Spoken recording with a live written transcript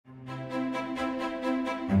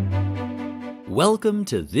Welcome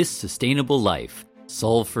to This Sustainable Life,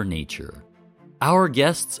 Solve for Nature. Our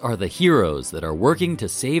guests are the heroes that are working to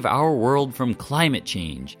save our world from climate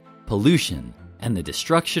change, pollution, and the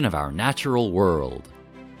destruction of our natural world.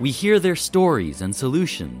 We hear their stories and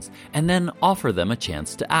solutions, and then offer them a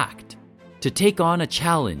chance to act, to take on a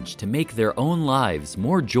challenge to make their own lives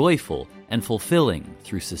more joyful and fulfilling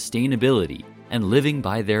through sustainability and living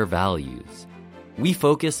by their values. We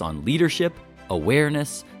focus on leadership,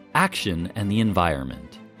 awareness, action, and the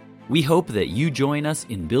environment. We hope that you join us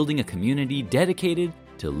in building a community dedicated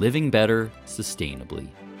to living better sustainably.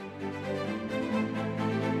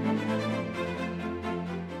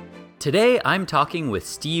 Today, I'm talking with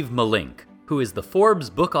Steve Malink, who is the Forbes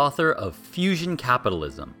book author of Fusion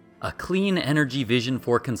Capitalism, a clean energy vision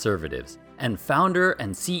for conservatives, and founder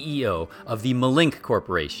and CEO of the Malink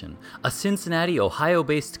Corporation, a Cincinnati,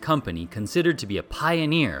 Ohio-based company considered to be a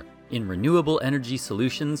pioneer in renewable energy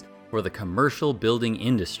solutions for the commercial building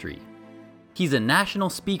industry. He's a national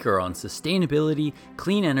speaker on sustainability,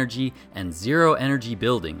 clean energy, and zero-energy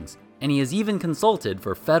buildings, and he has even consulted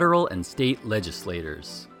for federal and state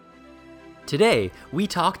legislators. Today, we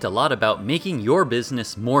talked a lot about making your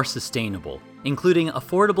business more sustainable, including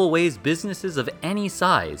affordable ways businesses of any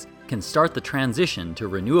size can start the transition to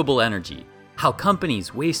renewable energy, how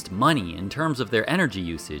companies waste money in terms of their energy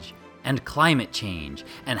usage, and climate change,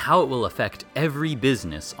 and how it will affect every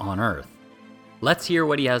business on Earth. Let's hear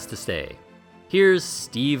what he has to say. Here's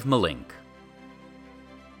Steve Malink.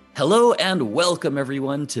 Hello and welcome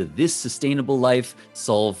everyone to This Sustainable Life,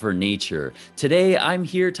 Solve for Nature. Today I'm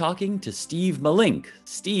here talking to Steve Malink.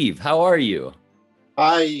 Steve, how are you?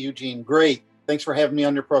 Hi, Eugene. Great. Thanks for having me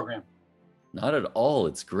on your program. Not at all.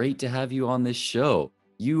 It's great to have you on this show.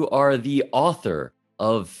 You are the author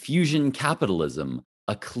of Fusion Capitalism,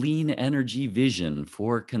 a clean energy vision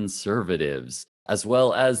for conservatives, as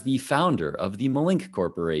well as the founder of the Malink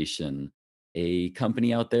Corporation, a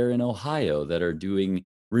company out there in Ohio that are doing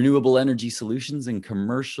renewable energy solutions and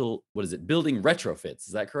commercial, building retrofits.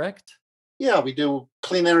 Is that correct? Yeah, we do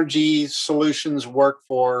clean energy solutions work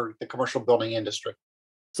for the commercial building industry.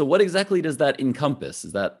 So what exactly does that encompass?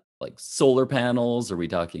 Is that like solar panels? Are we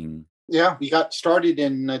talking? Yeah, we got started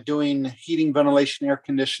in doing heating, ventilation, air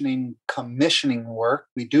conditioning, commissioning work.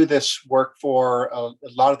 We do this work for a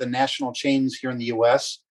lot of the national chains here in the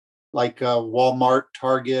US, like Walmart,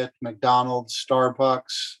 Target, McDonald's,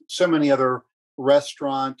 Starbucks, so many other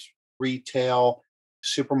restaurant, retail,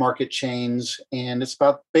 supermarket chains. And it's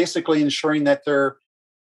about basically ensuring that their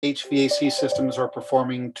HVAC systems are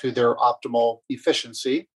performing to their optimal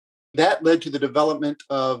efficiency. That led to the development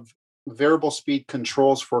of variable speed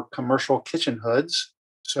controls for commercial kitchen hoods.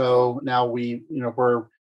 So now we're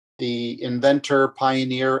the inventor,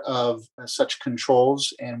 pioneer of such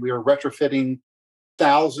controls, and we are retrofitting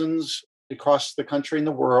thousands across the country and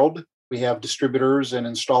the world. We have distributors and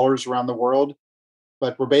installers around the world,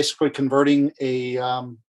 but we're basically converting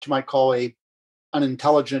you might call an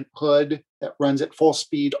unintelligent hood that runs at full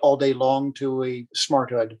speed all day long to a smart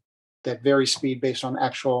hood that varies speed based on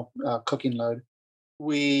actual cooking load.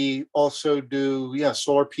 We also do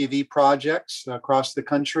solar PV projects across the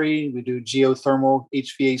country. We do geothermal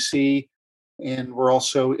HVAC, and we're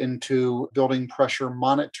also into building pressure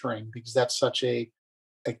monitoring because that's such a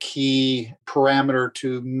key parameter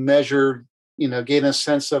to measure, gain a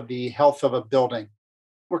sense of the health of a building.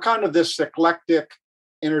 We're kind of this eclectic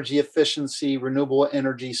energy efficiency, renewable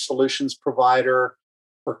energy solutions provider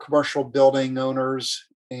for commercial building owners.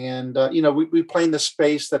 And, we play in the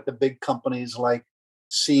space that the big companies like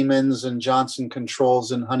Siemens and Johnson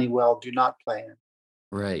Controls and Honeywell do not play in.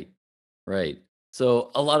 Right.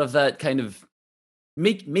 So a lot of that kind of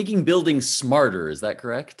making buildings smarter, is that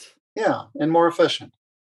correct? Yeah, and more efficient.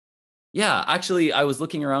 Yeah, actually, I was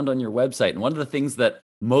looking around on your website, and one of the things that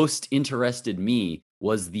most interested me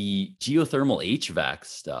was the geothermal HVAC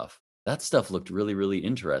stuff. That stuff looked really, really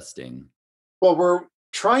interesting. Well, we're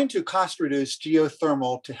trying to cost reduce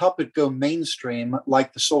geothermal to help it go mainstream,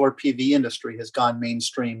 like the solar PV industry has gone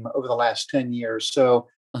mainstream over the last 10 years. So,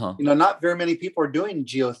 not very many people are doing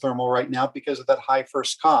geothermal right now because of that high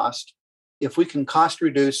first cost. If we can cost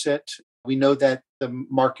reduce it, we know that the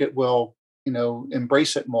market will,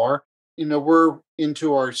 embrace it more. We're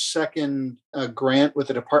into our second grant with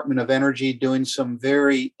the Department of Energy doing some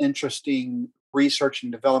very interesting research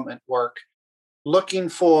and development work, looking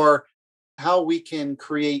for how we can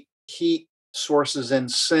create heat sources and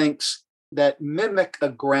sinks that mimic the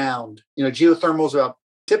ground. Geothermal is about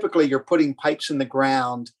typically you're putting pipes in the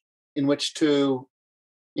ground in which to,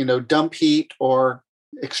 dump heat or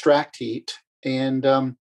extract heat. And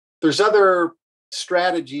there's other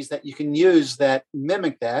strategies that you can use that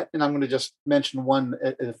mimic that. And I'm going to just mention one,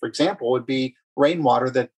 for example, would be rainwater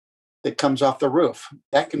that comes off the roof.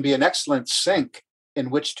 That can be an excellent sink in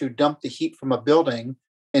which to dump the heat from a building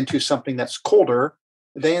into something that's colder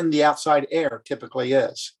than the outside air typically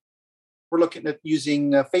is. We're looking at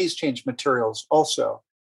using phase change materials also.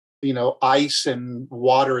 Ice and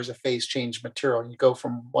water is a phase change material. You go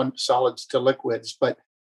from one solids to liquids, but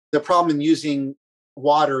the problem in using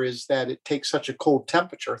water is that it takes such a cold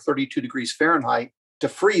temperature, 32 degrees Fahrenheit, to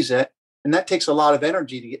freeze it. And that takes a lot of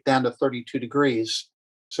energy to get down to 32 degrees.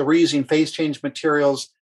 So we're using phase change materials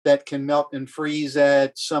that can melt and freeze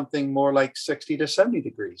at something more like 60 to 70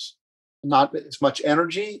 degrees. Not as much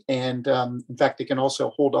energy. And in fact, it can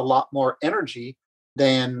also hold a lot more energy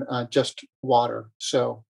than just water.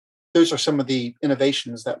 So those are some of the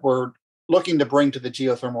innovations that we're looking to bring to the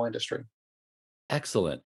geothermal industry.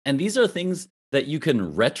 Excellent. And these are things that you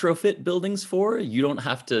can retrofit buildings for? You don't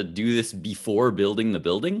have to do this before building the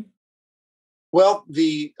building? Well,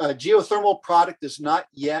 the geothermal product is not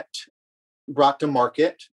yet brought to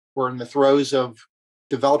market. We're in the throes of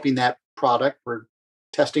developing that product. We're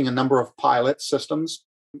testing a number of pilot systems.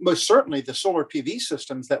 Most certainly, the solar PV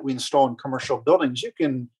systems that we install in commercial buildings, you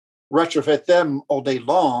can retrofit them all day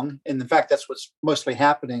long. And in fact, that's what's mostly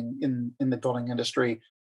happening in the building industry.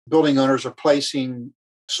 Building owners are placing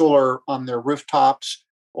solar on their rooftops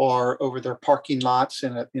or over their parking lots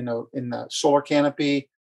in the solar canopy,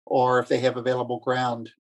 or if they have available ground,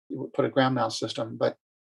 you would put a ground mount system. But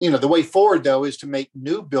the way forward though is to make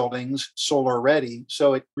new buildings solar ready.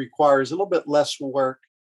 So it requires a little bit less work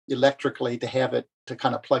electrically to have it to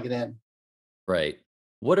kind of plug it in. Right.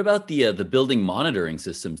 What about the building monitoring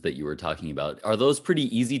systems that you were talking about? Are those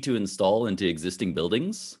pretty easy to install into existing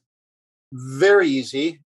buildings? Very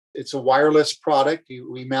easy. It's a wireless product.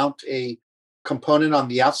 We mount a component on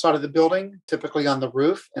the outside of the building, typically on the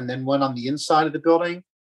roof, and then one on the inside of the building.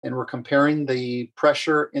 And we're comparing the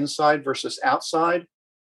pressure inside versus outside.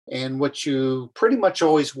 And what you pretty much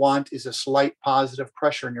always want is a slight positive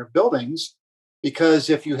pressure in your buildings, because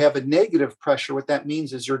if you have a negative pressure, what that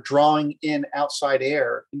means is you're drawing in outside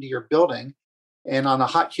air into your building. And on a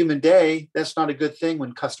hot, humid day, that's not a good thing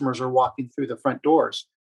when customers are walking through the front doors.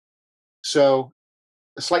 So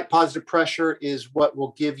a slight positive pressure is what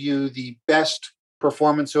will give you the best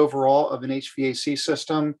performance overall of an HVAC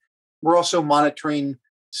system. We're also monitoring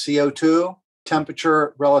CO2,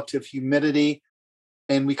 temperature, relative humidity,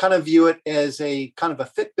 and we kind of view it as a kind of a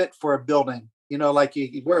Fitbit for a building. Like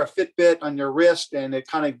you wear a Fitbit on your wrist, and it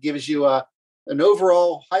kind of gives you an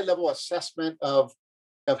overall high level assessment of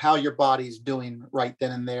how your body's doing right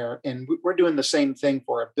then and there. And we're doing the same thing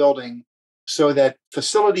for a building, so that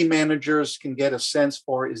facility managers can get a sense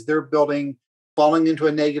for, is their building falling into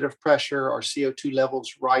a negative pressure, or CO2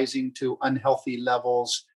 levels rising to unhealthy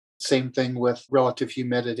levels. Same thing with relative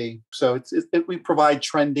humidity. So we provide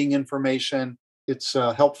trending information. It's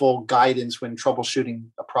helpful guidance when troubleshooting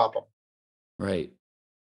a problem. Right.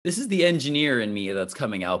 This is the engineer in me that's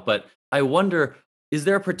coming out, but I wonder, is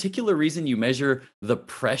there a particular reason you measure the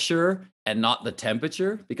pressure and not the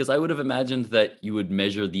temperature? Because I would have imagined that you would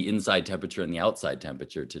measure the inside temperature and the outside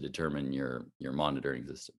temperature to determine your monitoring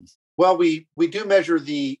systems. Well, we do measure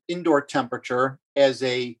the indoor temperature as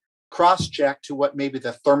a cross check to what maybe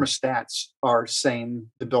the thermostats are saying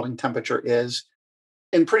the building temperature is.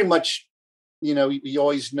 And pretty much, you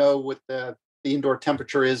always know what the indoor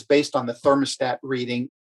temperature is based on the thermostat reading.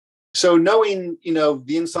 So knowing,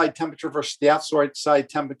 the inside temperature versus the outside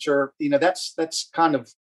temperature, that's kind of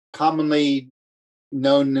commonly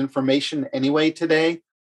known information anyway today.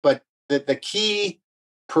 But the key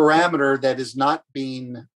parameter that is not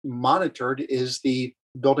being monitored is the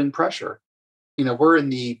building pressure. We're in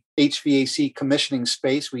the HVAC commissioning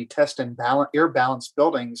space. We test and air balance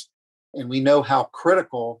buildings, and we know how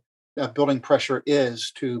critical building pressure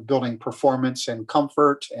is to building performance and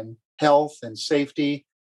comfort and health and safety.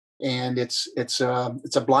 And it's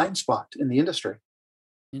a blind spot in the industry.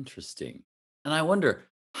 Interesting. And I wonder,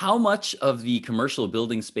 how much of the commercial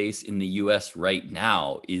building space in the US right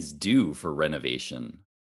now is due for renovation?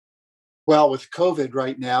 Well, with COVID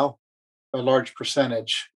right now, a large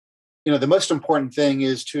percentage. The most important thing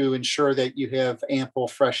is to ensure that you have ample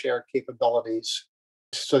fresh air capabilities,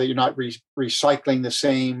 so that you're not recycling the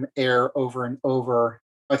same air over and over.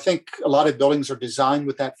 I think a lot of buildings are designed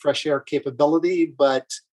with that fresh air capability, but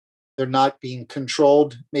they're not being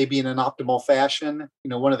controlled maybe in an optimal fashion.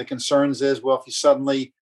 One of the concerns is, well, if you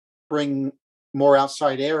suddenly bring more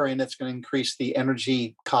outside air in, it's going to increase the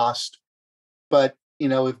energy cost. But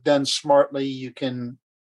if done smartly, you can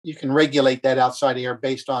regulate that outside air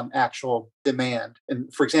based on actual demand.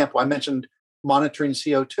 And for example, I mentioned monitoring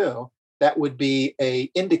CO2, that would be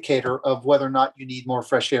a indicator of whether or not you need more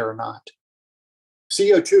fresh air or not.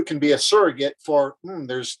 CO2 can be a surrogate for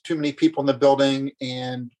there's too many people in the building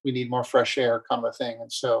and we need more fresh air, kind of a thing.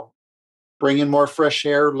 And so bring in more fresh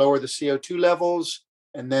air, lower the CO2 levels,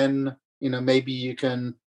 and then maybe you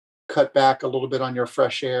can cut back a little bit on your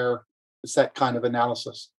fresh air. It's that kind of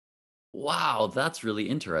analysis. Wow, that's really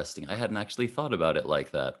interesting. I hadn't actually thought about it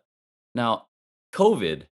like that. Now,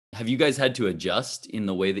 COVID, have you guys had to adjust in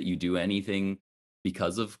the way that you do anything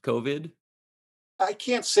because of COVID? I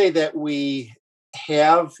can't say that we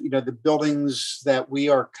have, the buildings that we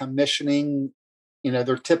are commissioning,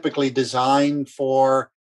 they're typically designed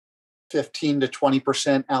for 15 to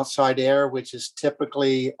 20% outside air, which is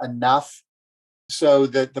typically enough. So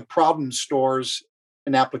the problem stores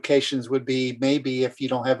and applications would be maybe if you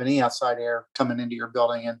don't have any outside air coming into your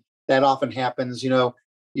building. And that often happens,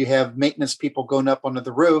 you have maintenance people going up onto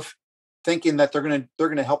the roof thinking that they're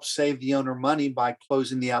gonna help save the owner money by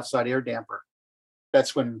closing the outside air damper.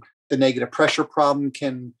 That's when the negative pressure problem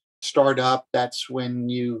can start up. That's when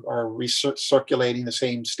you are recirculating the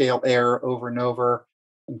same stale air over and over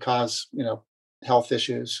and cause, health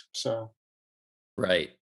issues. So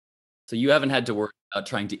Right. So you haven't had to worry about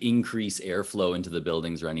trying to increase airflow into the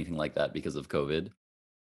buildings or anything like that because of COVID?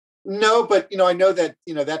 no, but I know that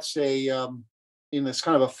that's it's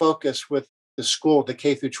kind of a focus with the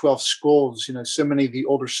K through 12 schools. So many of the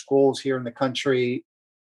older schools here in the country,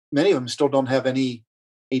 many of them still don't have any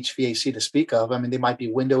HVAC to speak of. I mean, they might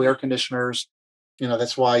be window air conditioners.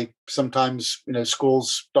 That's why sometimes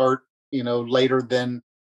schools start later than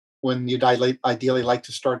when you'd ideally like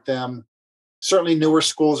to start them. Certainly, newer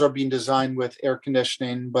schools are being designed with air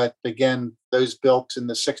conditioning, but again, those built in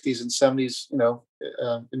the 60s and 70s,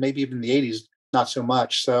 and maybe even the 80s, not so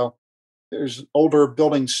much. So there's older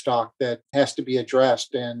building stock that has to be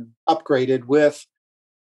addressed and upgraded with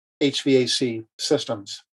HVAC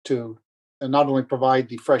systems to not only provide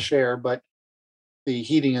the fresh air, but the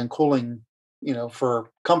heating and cooling,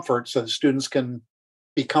 for comfort so the students can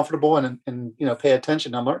be comfortable and pay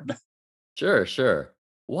attention and learn. Sure, sure.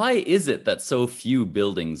 Why is it that so few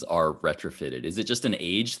buildings are retrofitted? Is it just an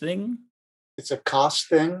age thing? It's a cost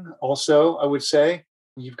thing also, I would say.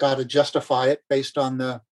 You've got to justify it based on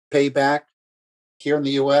the payback. Here in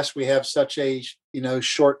the US, we have such a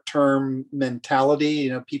short-term mentality.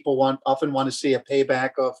 People often want to see a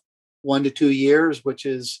payback of 1 to 2 years, which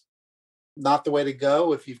is not the way to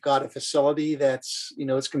go. If you've got a facility that's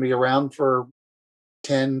it's going to be around for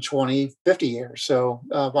 10, 20, 50 years. So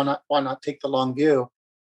why not take the long view?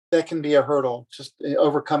 That can be a hurdle, just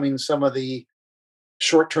overcoming some of the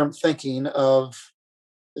short-term thinking of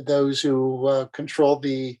those who control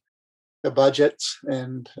the budgets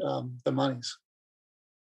and the monies.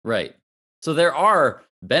 Right. So there are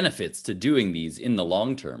benefits to doing these in the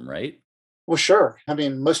long term, right? Well, sure. I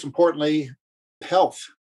mean, most importantly, health.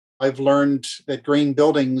 I've learned that green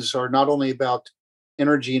buildings are not only about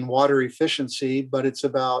energy and water efficiency, but it's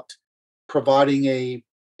about providing a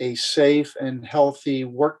safe and healthy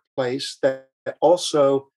workplace that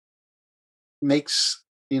also makes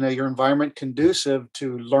your environment conducive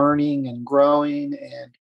to learning and growing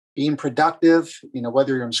and being productive,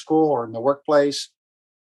 whether you're in school or in the workplace.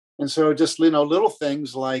 And so just little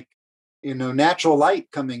things like natural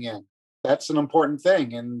light coming in, that's an important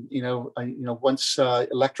thing. And once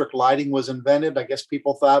electric lighting was invented, I guess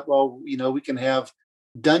people thought, well, we can have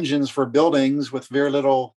dungeons for buildings with very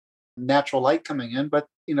little natural light coming in. But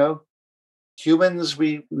humans,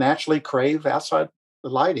 we naturally crave outside the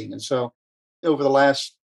lighting. And so over the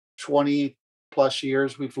last 20 plus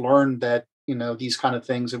years, we've learned that these kind of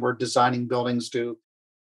things, and we're designing buildings to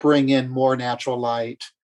bring in more natural light,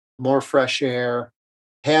 more fresh air,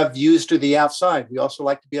 have views to the outside. We also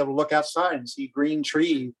like to be able to look outside and see green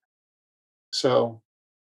trees. So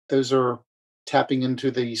those are tapping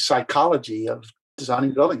into the psychology of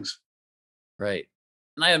designing buildings. Right.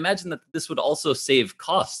 And I imagine that this would also save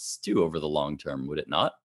costs too over the long term, would it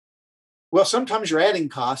not? Well, sometimes you're adding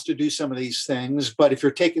cost to do some of these things, but if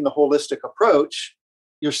you're taking the holistic approach,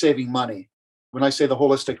 you're saving money. When I say the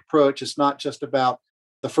holistic approach, it's not just about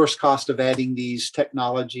the first cost of adding these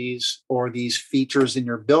technologies or these features in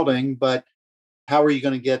your building, but how are you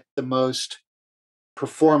going to get the most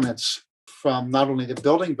performance from not only the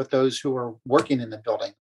building, but those who are working in the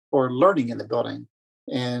building or learning in the building?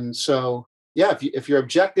 And so, yeah, if your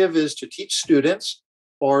objective is to teach students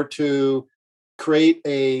or to create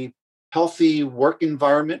a healthy work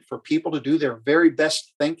environment for people to do their very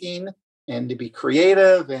best thinking and to be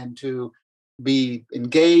creative and to be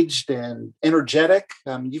engaged and energetic,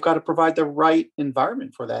 you've got to provide the right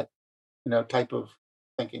environment for that, type of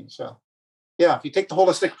thinking. So, Yeah, if you take the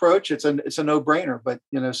holistic approach, it's a no brainer. But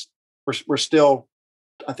we're still,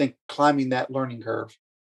 I think, climbing that learning curve.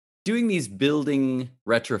 Doing these building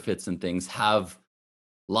retrofits and things have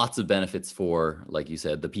lots of benefits for, like you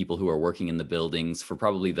said, the people who are working in the buildings, for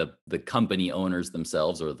probably the company owners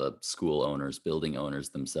themselves or the school owners, building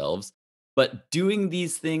owners themselves. But doing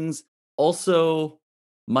these things also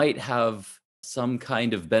might have some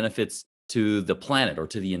kind of benefits to the planet or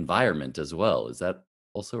to the environment as well. Is that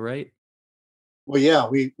also right? Well, yeah,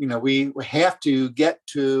 we have to get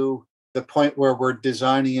to the point where we're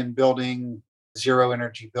designing and building zero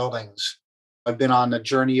energy buildings. I've been on a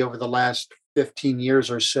journey over the last 15 years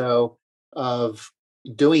or so of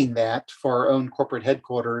doing that for our own corporate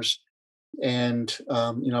headquarters. And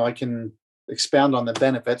I can expound on the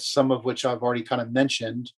benefits, some of which I've already kind of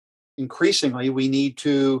mentioned. Increasingly, we need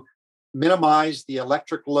to minimize the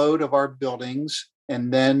electric load of our buildings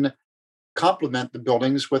and then complement the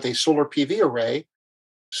buildings with a solar PV array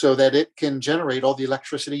so that it can generate all the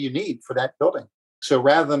electricity you need for that building. So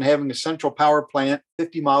rather than having a central power plant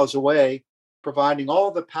 50 miles away providing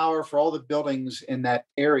all the power for all the buildings in that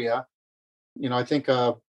area, I think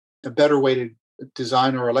a better way to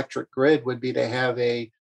design our electric grid would be to have a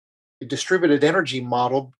distributed energy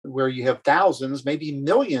model where you have thousands, maybe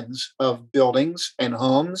millions of buildings and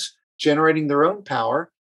homes generating their own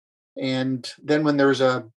power. And then when there's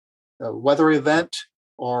a weather event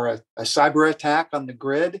or a cyber attack on the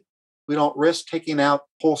grid, we don't risk taking out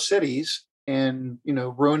whole cities and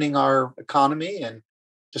ruining our economy. And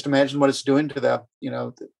just imagine what it's doing to the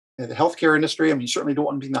healthcare industry. I mean, you certainly don't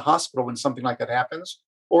want to be in the hospital when something like that happens,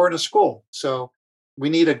 or in a school. So we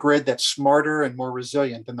need a grid that's smarter and more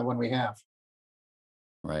resilient than the one we have.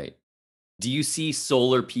 Right. Do you see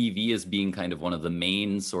solar PV as being kind of one of the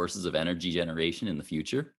main sources of energy generation in the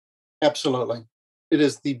future? Absolutely. It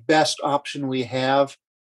is the best option we have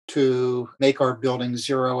to make our buildings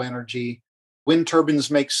zero energy. Wind turbines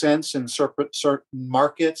make sense in certain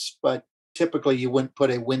markets, but typically you wouldn't put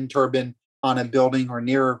a wind turbine on a building or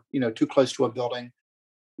near, too close to a building.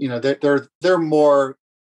 They're more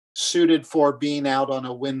suited for being out on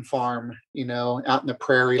a wind farm, out in the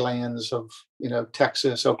prairie lands of,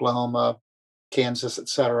 Texas, Oklahoma, Kansas,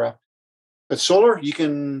 etc. But solar, you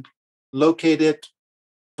can locate it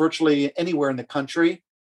virtually anywhere in the country.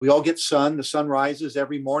 We all get sun. The sun rises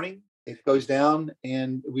every morning. It goes down,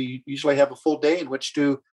 and we usually have a full day in which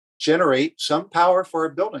to generate some power for a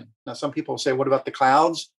building. Now, some people say, "What about the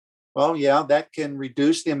clouds?" Well, yeah, that can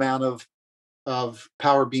reduce the amount of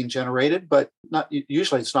power being generated, but not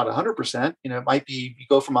usually. It's not 100%. It might be you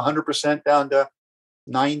go from 100% down to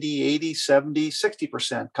 90, 80, 70,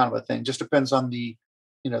 60% kind of a thing. Just depends on the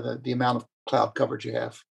amount of cloud coverage you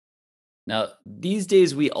have. Now, these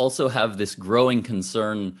days, we also have this growing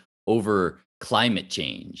concern over climate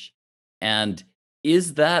change. And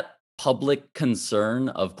is that public concern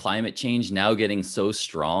of climate change now getting so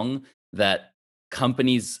strong that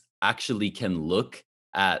companies actually can look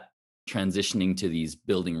at transitioning to these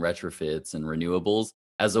building retrofits and renewables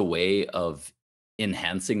as a way of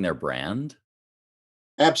enhancing their brand?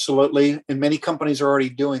 Absolutely. And many companies are already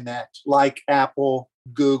doing that, like Apple,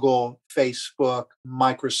 Google, Facebook,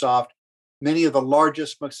 Microsoft. Many of the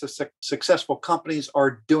largest, most successful companies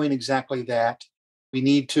are doing exactly that. We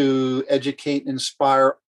need to educate and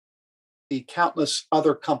inspire the countless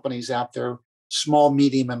other companies out there, small,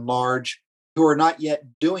 medium, and large, who are not yet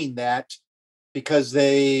doing that because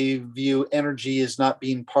they view energy as not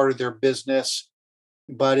being part of their business,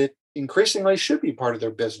 but it increasingly should be part of their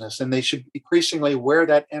business. And they should increasingly where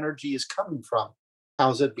that energy is coming from.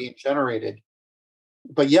 How's it being generated?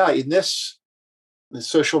 But yeah, in the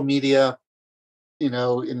social media,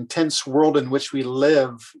 intense world in which we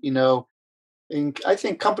live, and I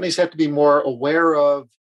think companies have to be more aware of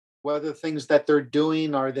whether things that they're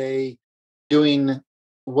doing are they doing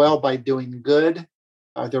well by doing good?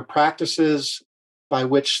 Are there practices by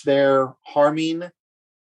which they're harming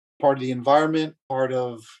part of the environment, part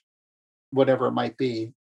of whatever it might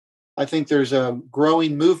be? I think there's a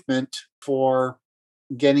growing movement for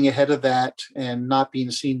getting ahead of that and not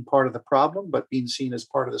being seen part of the problem, but being seen as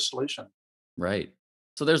part of the solution. Right.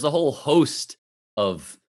 So there's a whole host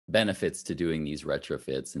of benefits to doing these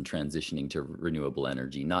retrofits and transitioning to renewable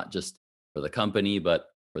energy, not just for the company, but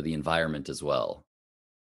for the environment as well.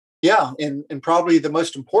 Yeah, and probably the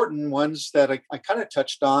most important ones that I kind of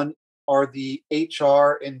touched on are the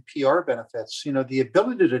HR and PR benefits. The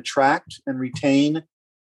ability to attract and retain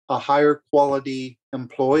a higher quality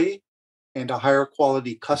employee and a higher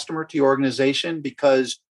quality customer to your organization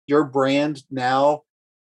because your brand now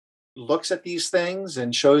looks at these things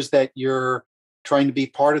and shows that you're trying to be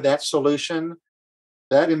part of that solution.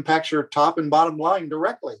 that impacts your top and bottom line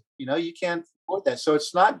directly. You can't afford that. So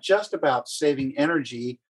it's not just about saving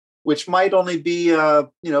energy, which might only be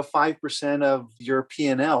 5% of your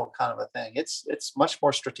P&L kind of a thing. It's much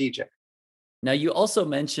more strategic. Now, you also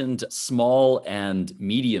mentioned small and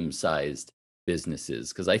medium sized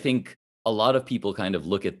businesses, because I think a lot of people kind of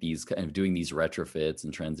look at these kind of doing these retrofits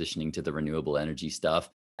and transitioning to the renewable energy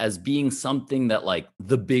stuff as being something that like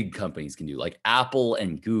the big companies can do. Like Apple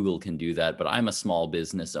and Google can do that, but I'm a small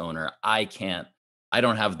business owner. I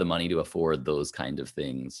don't have the money to afford those kind of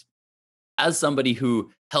things. As somebody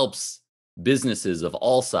who helps businesses of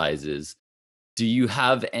all sizes, do you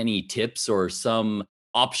have any tips or some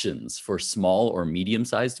options for small or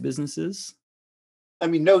medium-sized businesses? I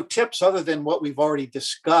mean, no tips other than what we've already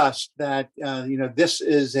discussed, that, this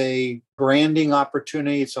is a branding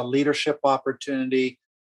opportunity, it's a leadership opportunity,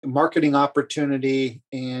 a marketing opportunity,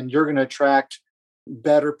 and you're going to attract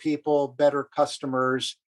better people, better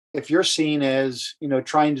customers. If you're seen as,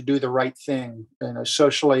 trying to do the right thing,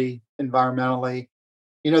 socially, environmentally,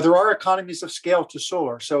 there are economies of scale to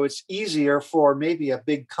solar. So it's easier for maybe a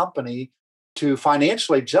big company to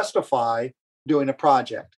financially justify doing a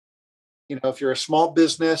project. If you're a small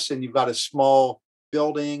business and you've got a small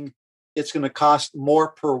building, it's going to cost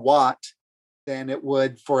more per watt than it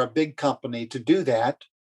would for a big company to do that.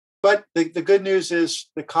 But the good news is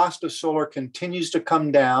the cost of solar continues to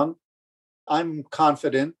come down. I'm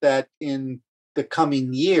confident that in the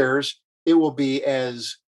coming years, it will be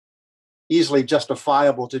as easily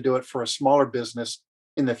justifiable to do it for a smaller business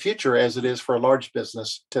in the future as it is for a large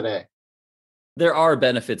business today. There are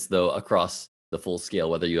benefits, though, across the full scale,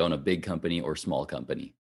 whether you own a big company or small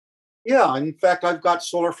company. Yeah, in fact, I've got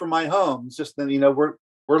solar for my home. It's just that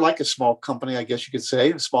we're like a small company, I guess you could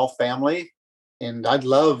say, a small family, and I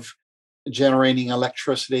love generating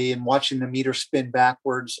electricity and watching the meter spin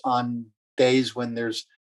backwards on days when there's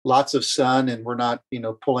lots of sun and we're not,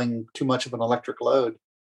 pulling too much of an electric load.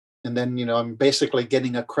 And then, I'm basically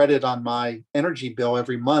getting a credit on my energy bill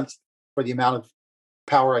every month for the amount of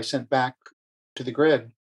power I sent back to the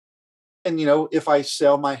grid. And, if I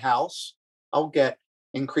sell my house, I'll get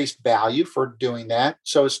increased value for doing that.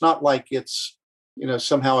 So it's not like it's,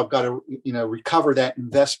 somehow I've got to, recover that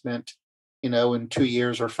investment, in 2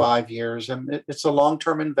 years or 5 years. And it's a long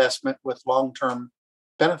term investment with long term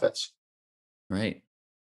benefits. Right.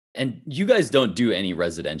 And you guys don't do any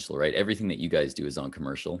residential, right? Everything that you guys do is on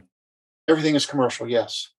commercial. Everything is commercial,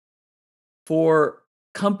 yes. For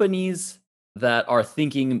companies that are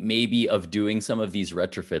thinking maybe of doing some of these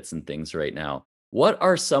retrofits and things right now, what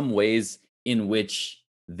are some ways in which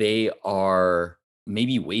they are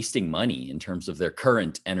maybe wasting money in terms of their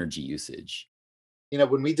current energy usage?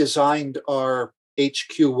 When we designed our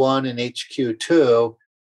HQ1 and HQ2,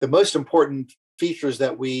 the most important features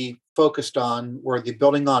that we focused on were the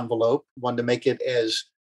building envelope, wanted to make it as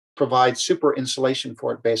provide super insulation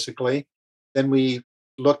for it, basically. Then we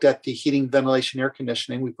looked at the heating, ventilation, air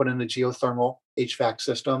conditioning. We put in a geothermal HVAC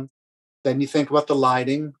system. Then you think about the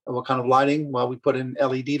lighting. What kind of lighting? Well, we put in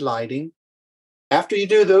LED lighting. After you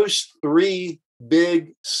do those three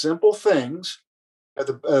big, simple things,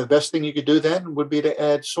 the best thing you could do then would be to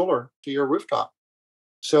add solar to your rooftop.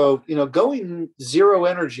 So, going zero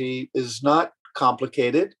energy is not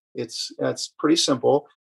complicated. It's pretty simple.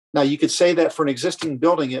 Now, you could say that for an existing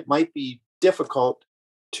building, it might be difficult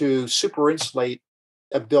to super insulate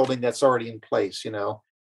a building that's already in place.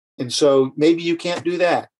 And so maybe you can't do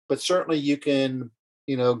that, but certainly you can,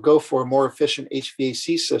 go for a more efficient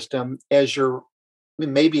HVAC system as you're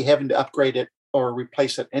maybe having to upgrade it or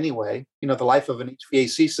replace it anyway. The life of an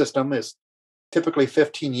HVAC system is typically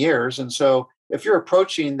 15 years. And so if you're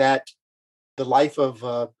approaching the life of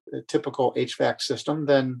a typical HVAC system,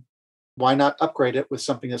 then why not upgrade it with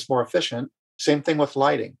something that's more efficient? Same thing with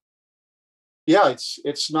lighting. Yeah,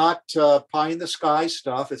 it's not pie in the sky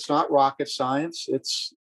stuff. It's not rocket science.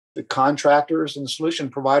 It's the contractors and solution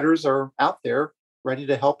providers are out there ready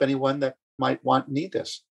to help anyone that might need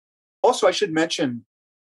this. Also, I should mention,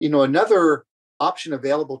 another option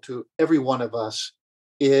available to every one of us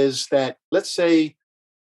is that, let's say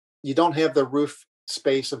you don't have the roof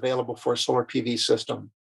space available for a solar PV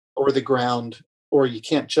system or the ground, or you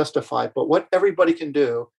can't justify it. But what everybody can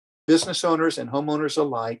do, business owners and homeowners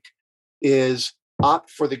alike, is opt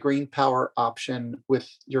for the green power option with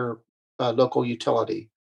your local utility.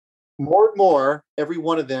 More and more, every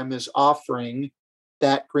one of them is offering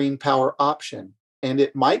that green power option. And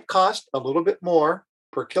it might cost a little bit more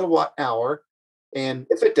per kilowatt hour. And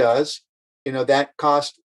if it does, that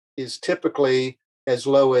cost is typically as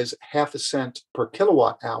low as half a cent per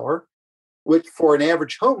kilowatt hour, which for an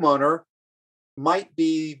average homeowner might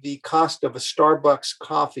be the cost of a Starbucks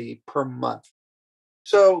coffee per month.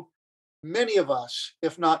 So many of us,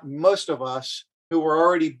 if not most of us, who were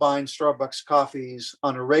already buying Starbucks coffees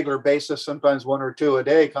on a regular basis, sometimes one or two a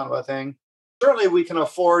day kind of a thing, certainly we can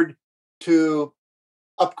afford to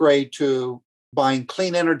upgrade to buying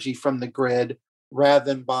clean energy from the grid rather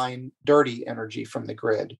than buying dirty energy from the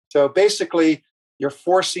grid. So basically, you're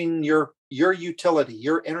forcing your utility,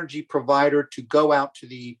 your energy provider to go out to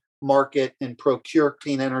the market and procure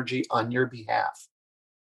clean energy on your behalf.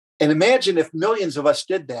 And imagine if millions of us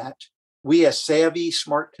did that, we as savvy,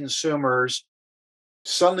 smart consumers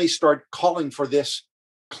suddenly start calling for this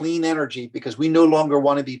clean energy because we no longer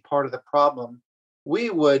want to be part of the problem. We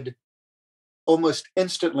would almost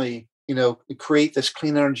instantly, create this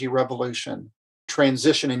clean energy revolution,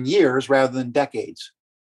 transition in years rather than decades.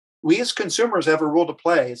 We as consumers have a role to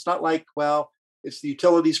play. It's not like, well, it's the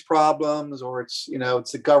utilities problems or it's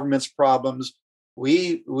the government's problems.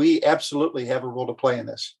 We absolutely have a role to play in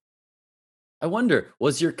this. I wonder,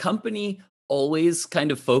 was your company always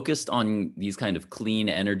kind of focused on these kind of clean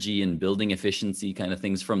energy and building efficiency kind of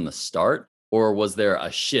things from the start? Or was there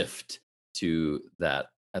a shift to that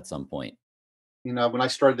at some point? When I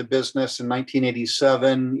started the business in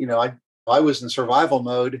 1987, I was in survival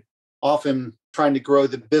mode, often trying to grow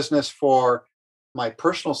the business for my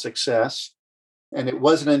personal success. And it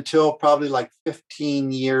wasn't until probably like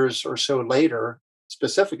 15 years or so later,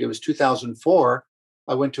 specifically, it was 2004,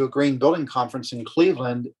 I went to a green building conference in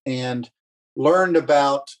Cleveland and learned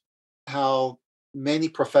about how many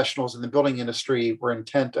professionals in the building industry were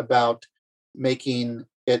intent about making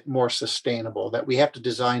it more sustainable, that we have to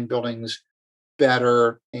design buildings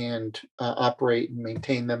better and operate and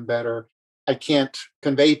maintain them better. I can't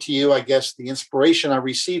convey to you, I guess, the inspiration I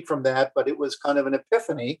received from that, but it was kind of an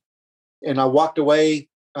epiphany. And I walked away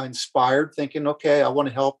inspired, thinking, okay, I want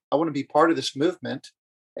to help. I want to be part of this movement.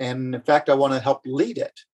 And in fact, I want to help lead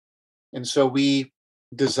it. And so we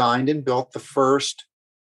designed and built the first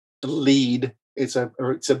LEED. It's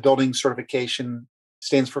a building certification,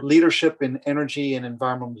 stands for Leadership in Energy and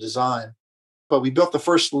Environmental Design. But we built the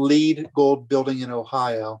first LEED gold building in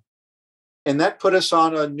Ohio. And that put us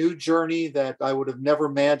on a new journey that I would have never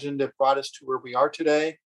imagined it brought us to where we are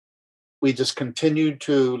today. We just continued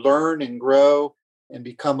to learn and grow and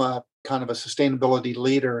become a kind of a sustainability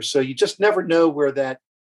leader. So you just never know where that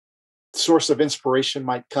source of inspiration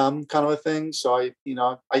might come, kind of a thing. So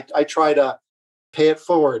I try to pay it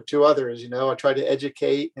forward to others. I try to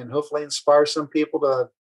educate and hopefully inspire some people to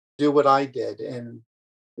do what I did. And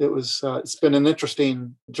it's been an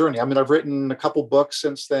interesting journey. I mean, I've written a couple books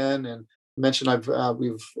since then, and mentioned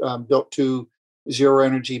we've built 2 zero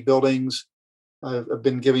energy buildings. I've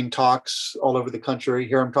been giving talks all over the country.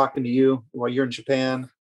 Here I'm talking to you while you're in Japan.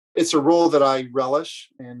 It's a role that I relish,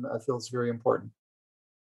 and I feel it's very important.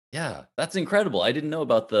 Yeah, that's incredible. I didn't know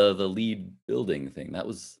about the LEED building thing.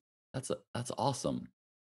 That's awesome.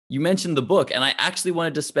 You mentioned the book, and I actually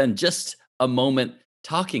wanted to spend just a moment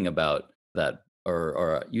talking about that.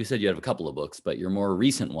 Or you said you have a couple of books, but your more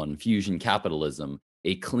recent one, Fusion Capitalism: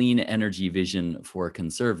 A Clean Energy Vision for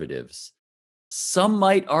Conservatives. Some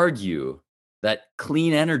might argue that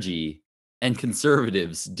clean energy and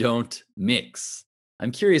conservatives don't mix.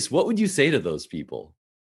 I'm curious, what would you say to those people?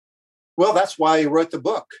 Well, that's why I wrote the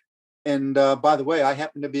book. And by the way, I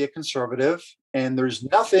happen to be a conservative, and there's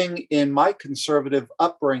nothing in my conservative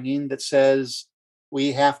upbringing that says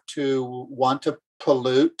we have to want to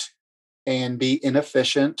pollute and be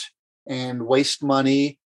inefficient and waste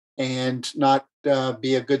money and not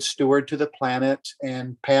be a good steward to the planet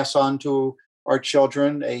and pass on to our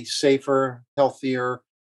children a safer, healthier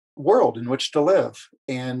world in which to live.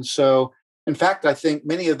 And so, in fact, I think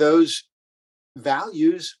many of those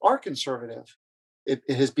values are conservative. It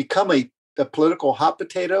has become a political hot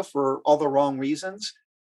potato for all the wrong reasons.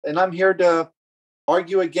 And I'm here to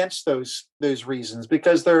argue against those reasons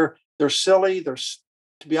because they're silly.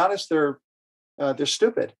 To be honest, they're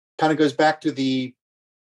stupid. Kind of goes back to the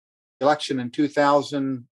election in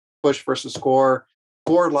 2000, Bush versus Gore.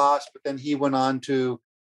 Gore lost, but then he went on to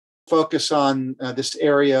focus on this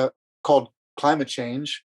area called climate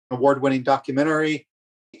change, award-winning documentary.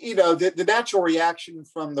 The natural reaction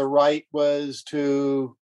from the right was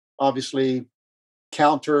to obviously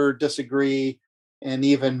counter, disagree, and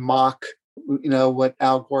even mock, what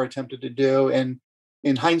Al Gore attempted to do. And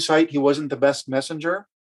in hindsight, he wasn't the best messenger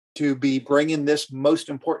to be bringing this most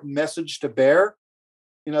important message to bear.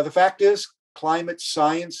 The fact is, climate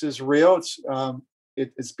science is real.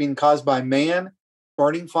 It's being caused by man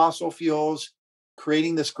burning fossil fuels,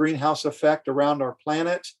 creating this greenhouse effect around our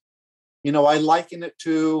planet. I liken it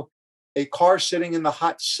to a car sitting in the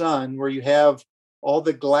hot sun where you have all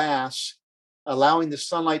the glass allowing the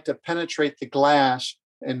sunlight to penetrate the glass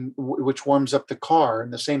and which warms up the car.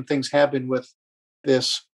 And the same things happen with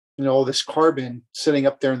this, this carbon sitting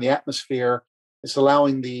up there in the atmosphere. It's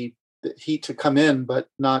allowing the heat to come in, but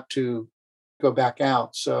not to go back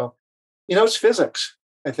out. So, it's physics.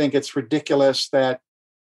 I think it's ridiculous that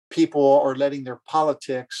people are letting their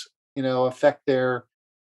politics, affect their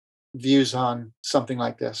views on something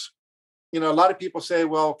like this. A lot of people say,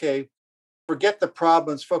 well, okay, forget the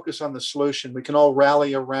problems, focus on the solution. We can all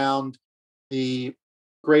rally around the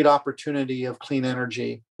great opportunity of clean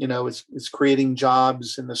energy. It's creating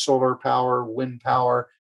jobs in the solar power, wind power,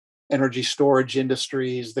 energy storage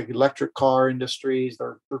industries, the electric car industries.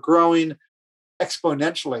 They're growing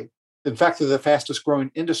exponentially. In fact, they're the fastest growing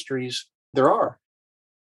industries there are.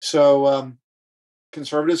 So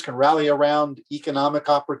conservatives can rally around economic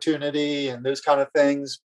opportunity and those kind of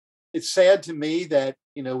things. It's sad to me that,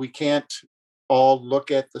 we can't all look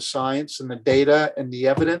at the science and the data and the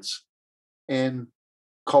evidence and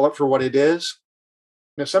call it for what it is.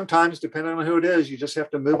 Sometimes, depending on who it is, you just have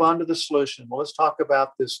to move on to the solution. Well, let's talk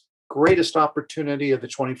about this greatest opportunity of the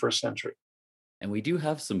 21st century. And we do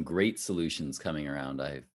have some great solutions coming around,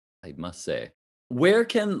 I must say. Where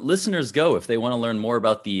can listeners go if they want to learn more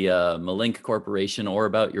about the Malink Corporation or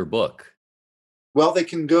about your book? Well, they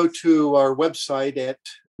can go to our website at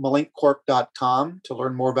malinkcorp.com to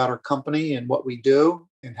learn more about our company and what we do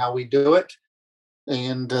and how we do it.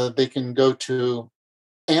 And they can go to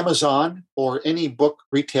Amazon or any book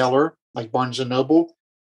retailer like Barnes & Noble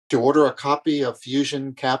to order a copy of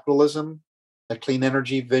Fusion Capitalism, a clean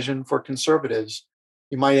energy vision for conservatives.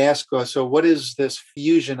 You might ask, so what is this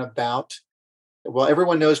fusion about? Well,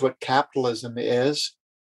 everyone knows what capitalism is,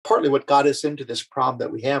 partly what got us into this problem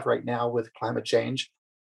that we have right now with climate change.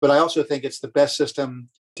 But I also think it's the best system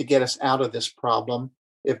to get us out of this problem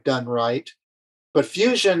if done right. But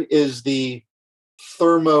fusion is the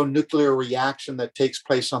thermonuclear reaction that takes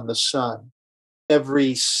place on the sun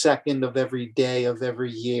every second of every day of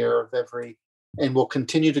every year and will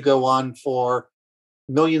continue to go on for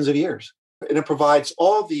millions of years. And it provides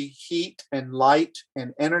all the heat and light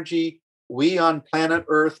and energy we on planet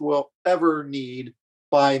Earth will ever need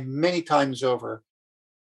by many times over.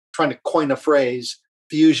 Trying to coin a phrase,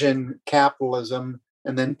 fusion capitalism,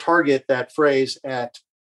 and then target that phrase at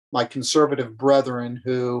my conservative brethren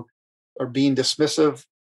who are being dismissive,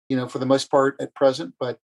 for the most part at present,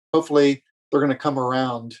 but hopefully they're going to come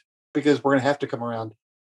around because we're going to have to come around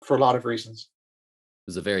for a lot of reasons.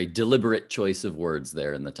 It was a very deliberate choice of words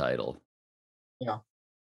there in the title. Yeah.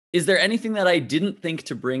 Is there anything that I didn't think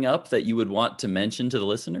to bring up that you would want to mention to the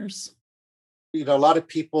listeners? A lot of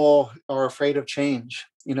people are afraid of change.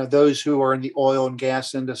 Those who are in the oil and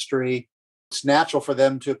gas industry, it's natural for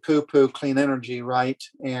them to poo-poo clean energy, right?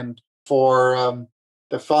 And for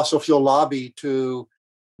the fossil fuel lobby to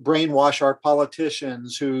brainwash our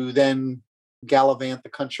politicians who then gallivant the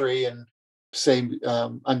country and say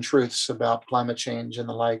untruths about climate change and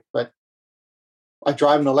the like. But I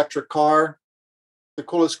drive an electric car. The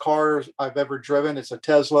coolest car I've ever driven is a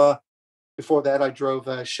Tesla. Before that, I drove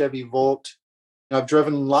a Chevy Volt. I've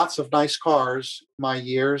driven lots of nice cars my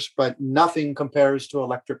years, but nothing compares to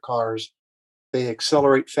electric cars. They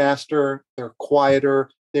accelerate faster, they're quieter,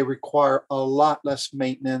 they require a lot less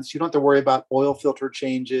maintenance. You don't have to worry about oil filter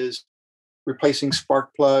changes, replacing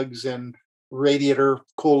spark plugs and radiator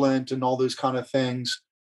coolant and all those kind of things.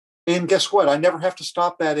 And guess what? I never have to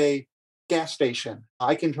stop at a gas station.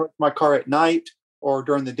 I can charge my car at night or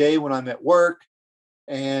during the day when I'm at work.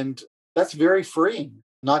 And that's very freeing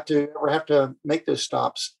not to ever have to make those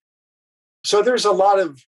stops. So there's a lot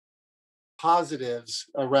of positives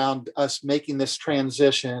around us making this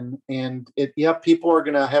transition. And people are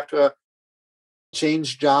going to have to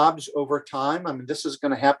change jobs over time. I mean, this is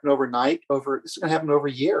going to happen overnight. This is going to happen over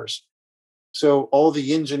years. So all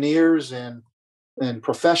the engineers and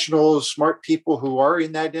professionals, smart people who are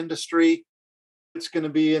in that industry, it's going to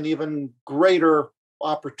be an even greater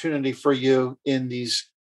opportunity for you in these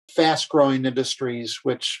fast-growing industries,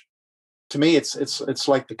 which to me it's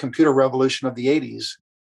like the computer revolution of the 80s.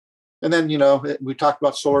 And then we talked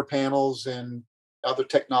about solar panels and other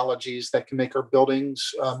technologies that can make our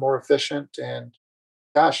buildings more efficient. And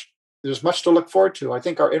gosh, there's much to look forward to. I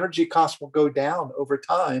think our energy costs will go down over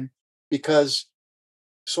time because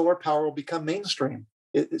solar power will become mainstream.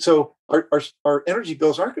 So our energy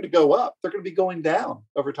bills aren't going to go up; they're going to be going down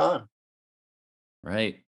over time.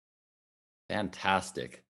 Right.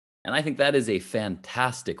 Fantastic. And I think that is a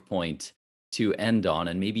fantastic point to end on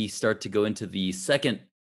and maybe start to go into the second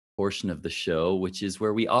portion of the show, which is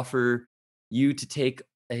where we offer you to take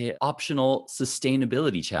a optional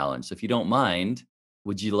sustainability challenge. So if you don't mind,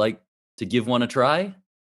 would you like to give one a try?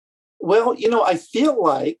 Well, I feel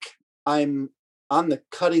like I'm on the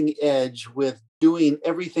cutting edge with doing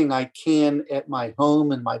everything I can at my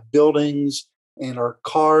home and my buildings and our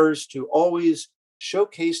cars to always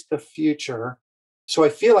showcase the future. So I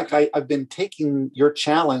feel like I've been taking your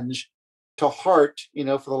challenge to heart,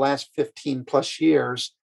 for the last 15 plus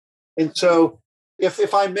years. And so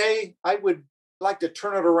if I may, I would like to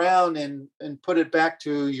turn it around and put it back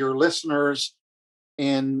to your listeners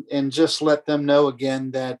and just let them know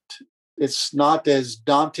again that it's not as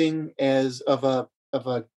daunting as of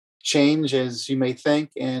a change as you may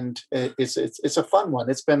think, and it's a fun one.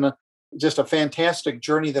 It's been just a fantastic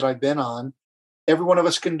journey that I've been on. Every one of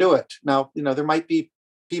us can do it. Now, there might be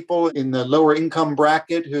people in the lower income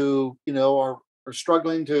bracket who are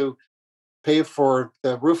struggling to pay for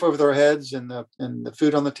the roof over their heads and the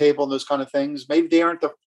food on the table and those kind of things. Maybe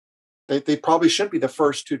they probably shouldn't be the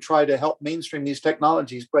first to try to help mainstream these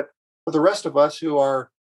technologies. But for the rest of us who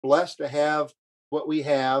are blessed to have what we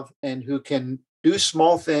have and who can do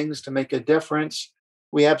small things to make a difference,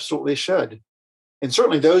 we absolutely should. And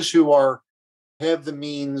certainly those who have the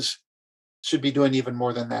means should be doing even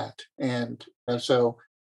more than that. And so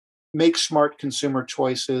make smart consumer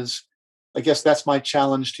choices. I guess that's my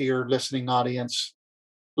challenge to your listening audience.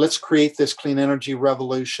 Let's create this clean energy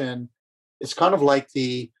revolution. It's kind of like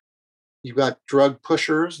you've got drug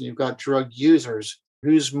pushers and you've got drug users.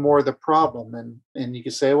 Who's more the problem? And you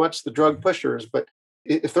can say, what's the drug pushers? But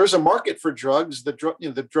if there's a market for drugs, the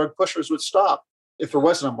drug pushers would stop if there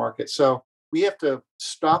wasn't a market. So we have to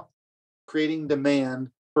stop creating demand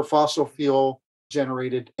for fossil fuel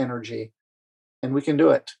generated energy. And we can do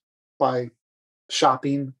it by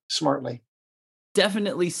shopping smartly.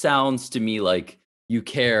 Definitely sounds to me like you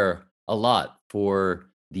care a lot for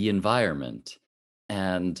the environment.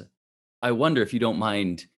 And I wonder if you don't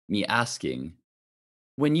mind me asking,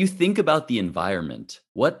 when you think about the environment,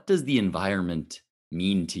 what does the environment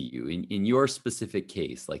mean to you in your specific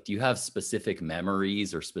case? Like, do you have specific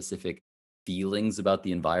memories or specific feelings about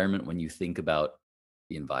the environment when you think about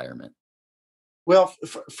the environment? Well,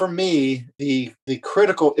 for me, the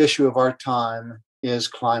critical issue of our time is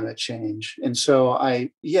climate change. And so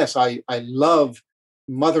I love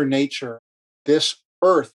Mother Nature, this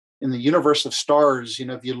Earth in the universe of stars.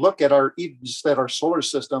 If you look at even just at our solar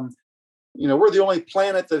system, we're the only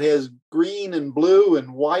planet that has green and blue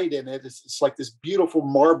and white in it. It's like this beautiful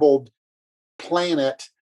marbled planet.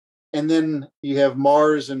 And then you have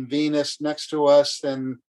Mars and Venus next to us,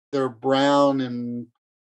 and they're brown and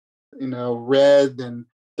red, and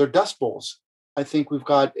they're dust bowls. I think we've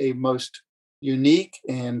got a most unique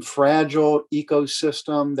and fragile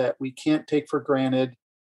ecosystem that we can't take for granted.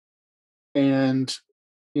 And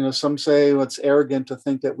some say, well, it's arrogant to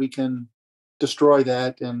think that we can destroy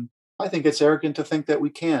that, and I think it's arrogant to think that we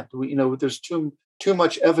can't. There's too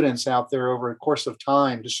much evidence out there over a course of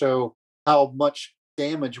time to show how much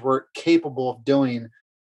damage we're capable of doing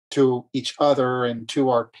to each other and to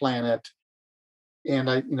our planet. And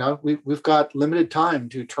we've got limited time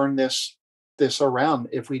to turn this around.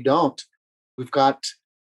 If we don't, we've got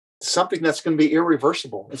something that's going to be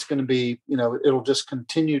irreversible. It's going to be, it'll just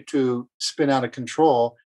continue to spin out of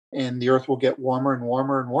control, and the earth will get warmer and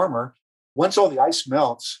warmer and warmer. Once all the ice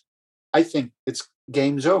melts, I think it's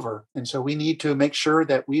game's over. And so we need to make sure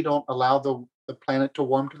that we don't allow the planet to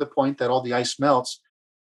warm to the point that all the ice melts,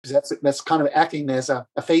 because that's kind of acting as a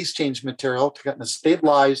phase change material to kind of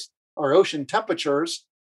stabilize our ocean temperatures.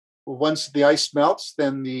 Once the ice melts,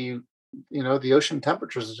 then the ocean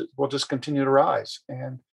temperatures will just continue to rise.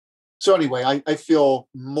 And so anyway, I feel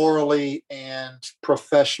morally and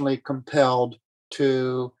professionally compelled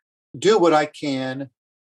to do what I can,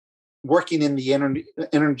 working in the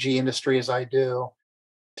energy industry as I do,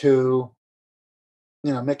 to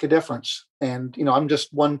make a difference. And I'm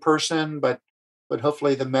just one person, but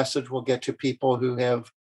hopefully the message will get to people who have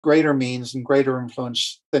greater means and greater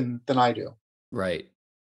influence than I do. Right.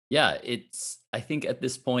 Yeah, I think at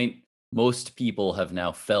this point, most people have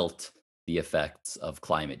now felt the effects of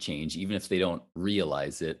climate change, even if they don't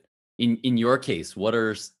realize it. In your case, what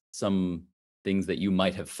are some things that you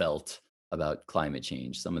might have felt about climate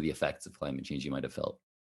change, some of the effects of climate change you might have felt?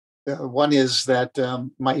 One is that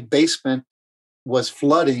my basement was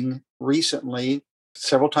flooding recently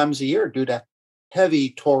several times a year due to heavy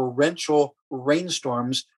torrential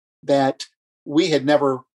rainstorms that we had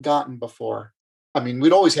never gotten before. I mean,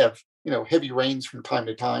 we'd always have, heavy rains from time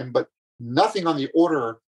to time, but nothing on the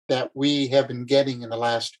order that we have been getting in the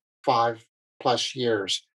last 5+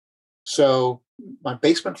 years. So my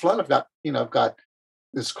basement flood, I've got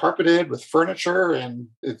is carpeted with furniture and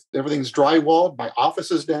everything's drywalled. My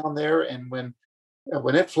office is down there, and when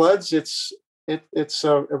it floods, it's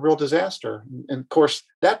a real disaster. And of course,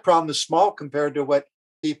 that problem is small compared to what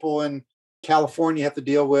people in California have to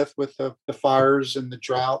deal with the fires and the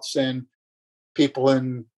droughts, and people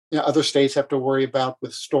in other states have to worry about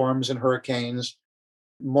with storms and hurricanes.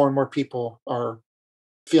 More and more people are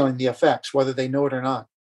feeling the effects, whether they know it or not.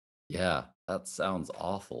 Yeah, that sounds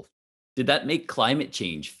awful. Did that make climate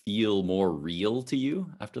change feel more real to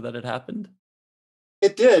you after that had happened?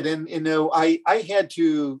 It did, and I had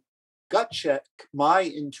to gut check my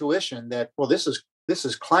intuition that, well, this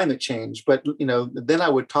is climate change, but then I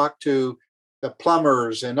would talk to the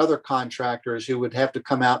plumbers and other contractors who would have to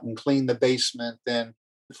come out and clean the basement. Then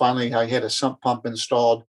finally, I had a sump pump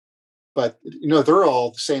installed, but they're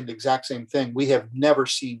all saying the exact same thing. We have never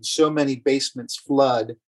seen so many basements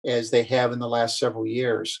flood as they have in the last several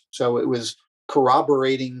years. So it was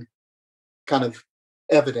corroborating kind of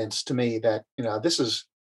evidence to me that this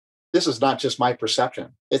is not just my perception.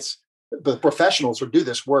 It's the professionals who do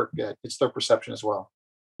this work. It's their perception as well.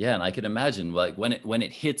 Yeah, and I can imagine like when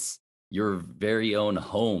it hits your very own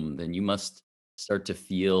home, then you must start to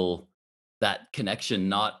feel that connection,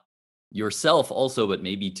 not yourself also, but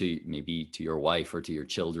maybe to your wife or to your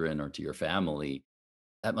children or to your family.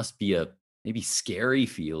 That must be a maybe scary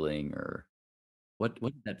feeling, or what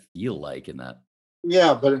did that feel like in that?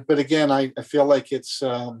 Yeah, but again, I feel like it's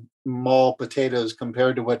small potatoes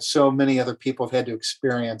compared to what so many other people have had to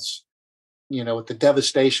experience. With the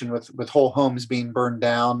devastation, with whole homes being burned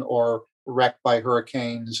down or wrecked by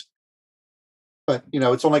hurricanes. But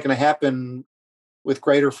it's only going to happen with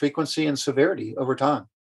greater frequency and severity over time.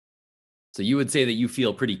 So you would say that you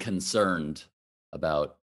feel pretty concerned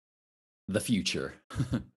about the future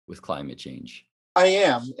with climate change. I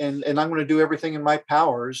am, and I'm going to do everything in my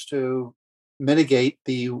powers to mitigate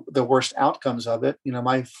the worst outcomes of it.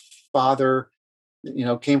 My father,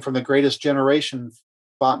 came from the greatest generation,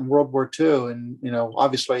 fought in World War II, and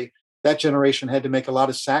obviously that generation had to make a lot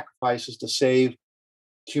of sacrifices to save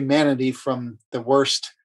humanity from the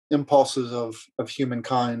worst impulses of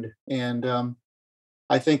humankind. And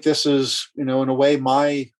I think this is, in a way,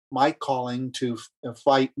 my calling to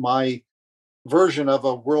fight my version of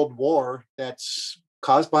a world war that's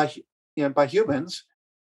caused by humans.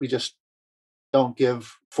 We just don't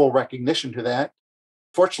give full recognition to that.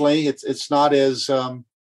 Fortunately, it's not as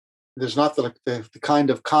there's not the kind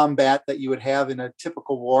of combat that you would have in a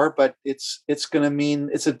typical war, but it's going to mean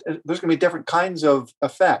there's going to be different kinds of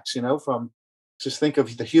effects. From just think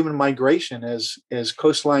of the human migration as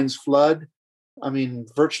coastlines flood. I mean,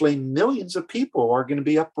 virtually millions of people are going to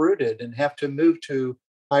be uprooted and have to move to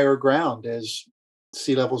higher ground as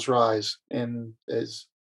sea levels rise and as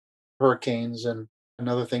hurricanes and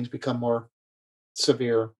other things become more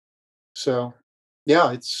severe. So,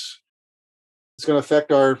 yeah, it's going to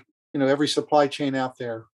affect our every supply chain out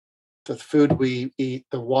there. The food we eat,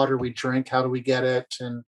 the water we drink, how do we get it,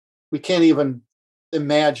 and we can't even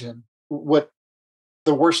imagine what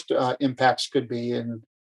the worst impacts could be. And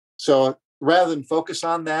so, rather than focus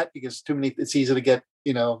on that, because it's easy to get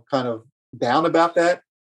kind of down about that.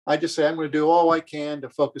 I just say I'm going to do all I can to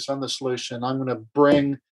focus on the solution. I'm going to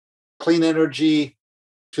bring clean energy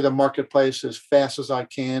to the marketplace as fast as I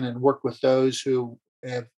can and work with those who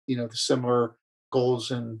have the similar goals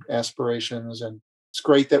and aspirations. And it's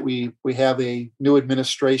great that we have a new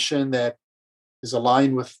administration that is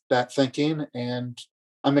aligned with that thinking, and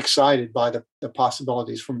I'm excited by the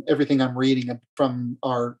possibilities from everything I'm reading from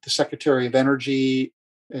the Secretary of Energy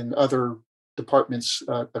and other departments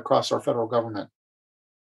across our federal government.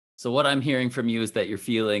 So what I'm hearing from you is that you're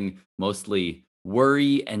feeling mostly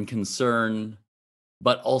worry and concern,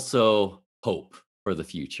 but also hope for the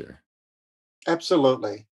future.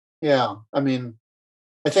 Absolutely. Yeah. I mean,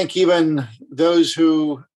 I think even those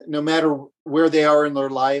who, no matter where they are in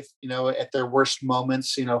their life, at their worst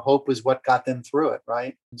moments, hope is what got them through it,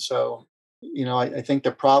 right? And so, I think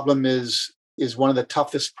the problem is one of the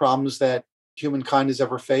toughest problems that humankind has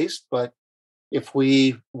ever faced. But if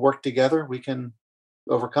we work together, we can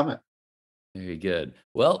overcome it. Very good.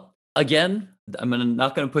 Well, again,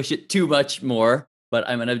 not gonna push it too much more, but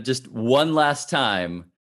I'm gonna just one last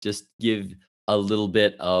time just give a little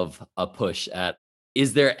bit of a push at,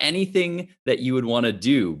 is there anything that you would wanna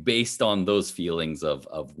do based on those feelings of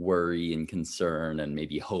worry and concern and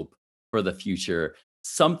maybe hope for the future?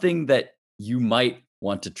 Something that you might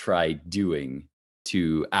want to try doing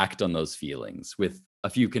to act on those feelings with a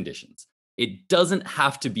few conditions. It doesn't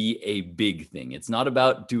have to be a big thing. It's not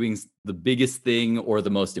about doing the biggest thing or the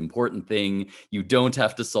most important thing. You don't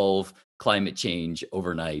have to solve climate change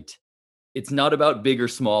overnight. It's not about big or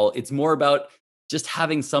small. It's more about just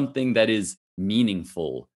having something that is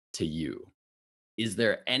meaningful to you. Is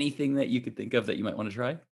there anything that you could think of that you might want to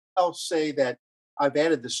try? I'll say that I've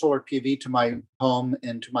added the solar PV to my home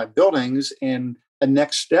and to my buildings, and the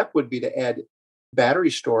next step would be to add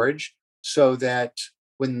battery storage so that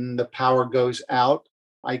when the power goes out,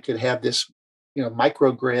 I could have this,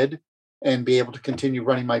 microgrid and be able to continue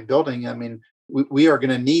running my building. I mean, we are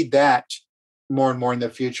going to need that more and more in the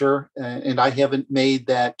future, and I haven't made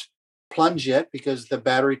that plunge yet because the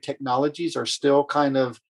battery technologies are still kind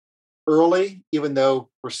of early, even though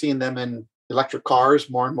we're seeing them in electric cars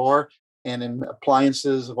more and more and in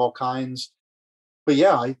appliances of all kinds. But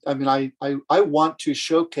yeah, I want to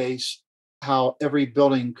showcase how every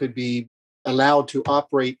building could be allowed to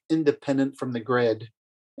operate independent from the grid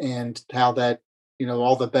and how that,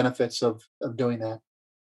 all the benefits of doing that.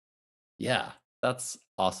 Yeah, that's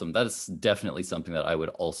awesome. That is definitely something that I would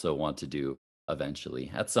also want to do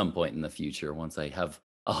eventually at some point in the future once I have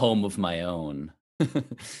a home of my own.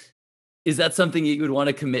 Is that something you would want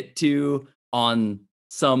to commit to on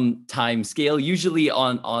some time scale? Usually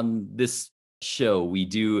on this show, we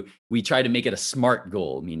try to make it a SMART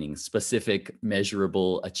goal, meaning specific,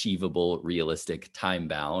 measurable, achievable, realistic, time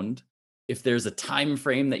bound. If there's a time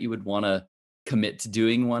frame that you would want to commit to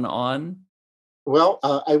doing one on. Well,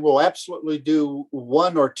 I will absolutely do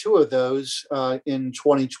one or two of those in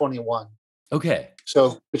 2021. Okay.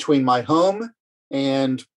 So between my home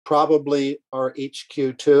and probably our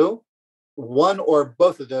HQ2, one or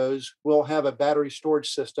both of those will have a battery storage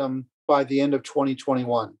system by the end of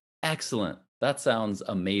 2021. Excellent. That sounds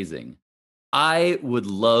amazing. I would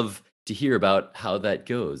love to hear about how that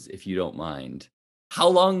goes, if you don't mind. How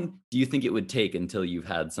long do you think it would take until you've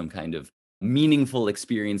had some kind of meaningful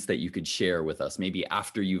experience that you could share with us, maybe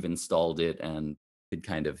after you've installed it and could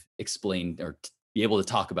kind of explain or be able to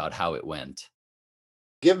talk about how it went?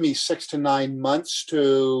 Give me 6 to 9 months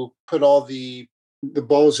to put all the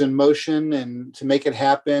balls in motion and to make it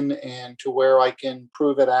happen and to where I can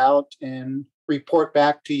prove it out and report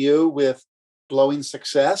back to you with glowing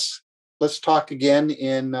success. Let's talk again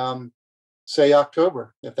in, say,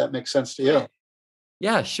 October, if that makes sense to you.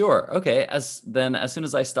 Yeah, sure. Okay. As soon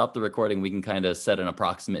as I stop the recording, we can kind of set an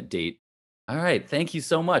approximate date. All right. Thank you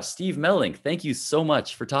so much, Steve Mellink. Thank you so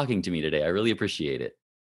much for talking to me today. I really appreciate it.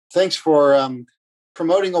 Thanks for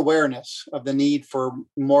promoting awareness of the need for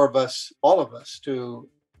more of us, all of us, to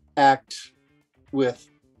act with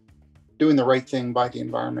doing the right thing by the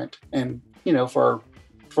environment and, for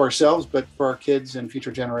ourselves, but for our kids and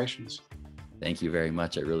future generations. Thank you very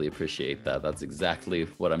much. I really appreciate that. That's exactly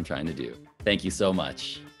what I'm trying to do. Thank you so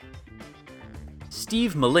much.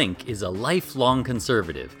 Steve Mellink is a lifelong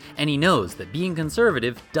conservative, and he knows that being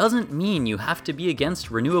conservative doesn't mean you have to be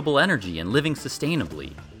against renewable energy and living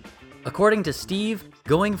sustainably. According to Steve,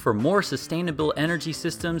 going for more sustainable energy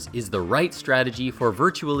systems is the right strategy for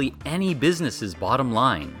virtually any business's bottom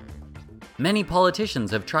line. Many politicians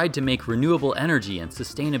have tried to make renewable energy and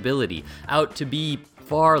sustainability out to be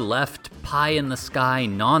far left, pie-in-the-sky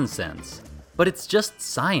nonsense. But it's just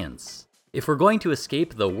science. If we're going to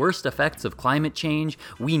escape the worst effects of climate change,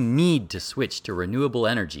 we need to switch to renewable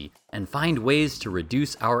energy and find ways to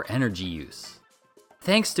reduce our energy use.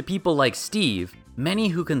 Thanks to people like Steve, many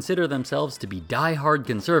who consider themselves to be die-hard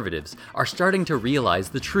conservatives are starting to realize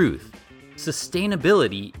the truth.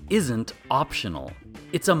 Sustainability isn't optional.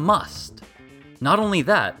 It's a must. Not only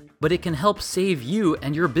that, but it can help save you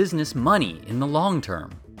and your business money in the long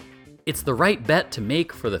term. It's the right bet to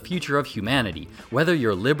make for the future of humanity, whether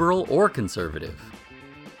you're liberal or conservative.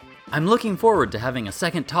 I'm looking forward to having a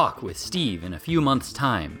second talk with Steve in a few months'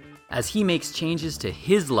 time, as he makes changes to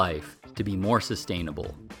his life to be more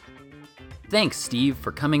sustainable. Thanks, Steve,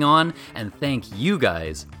 for coming on, and thank you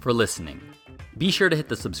guys for listening. Be sure to hit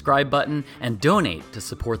the subscribe button and donate to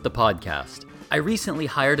support the podcast. I recently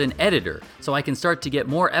hired an editor so I can start to get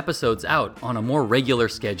more episodes out on a more regular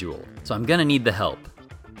schedule, so I'm gonna need the help.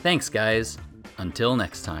 Thanks, guys. Until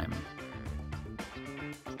next time.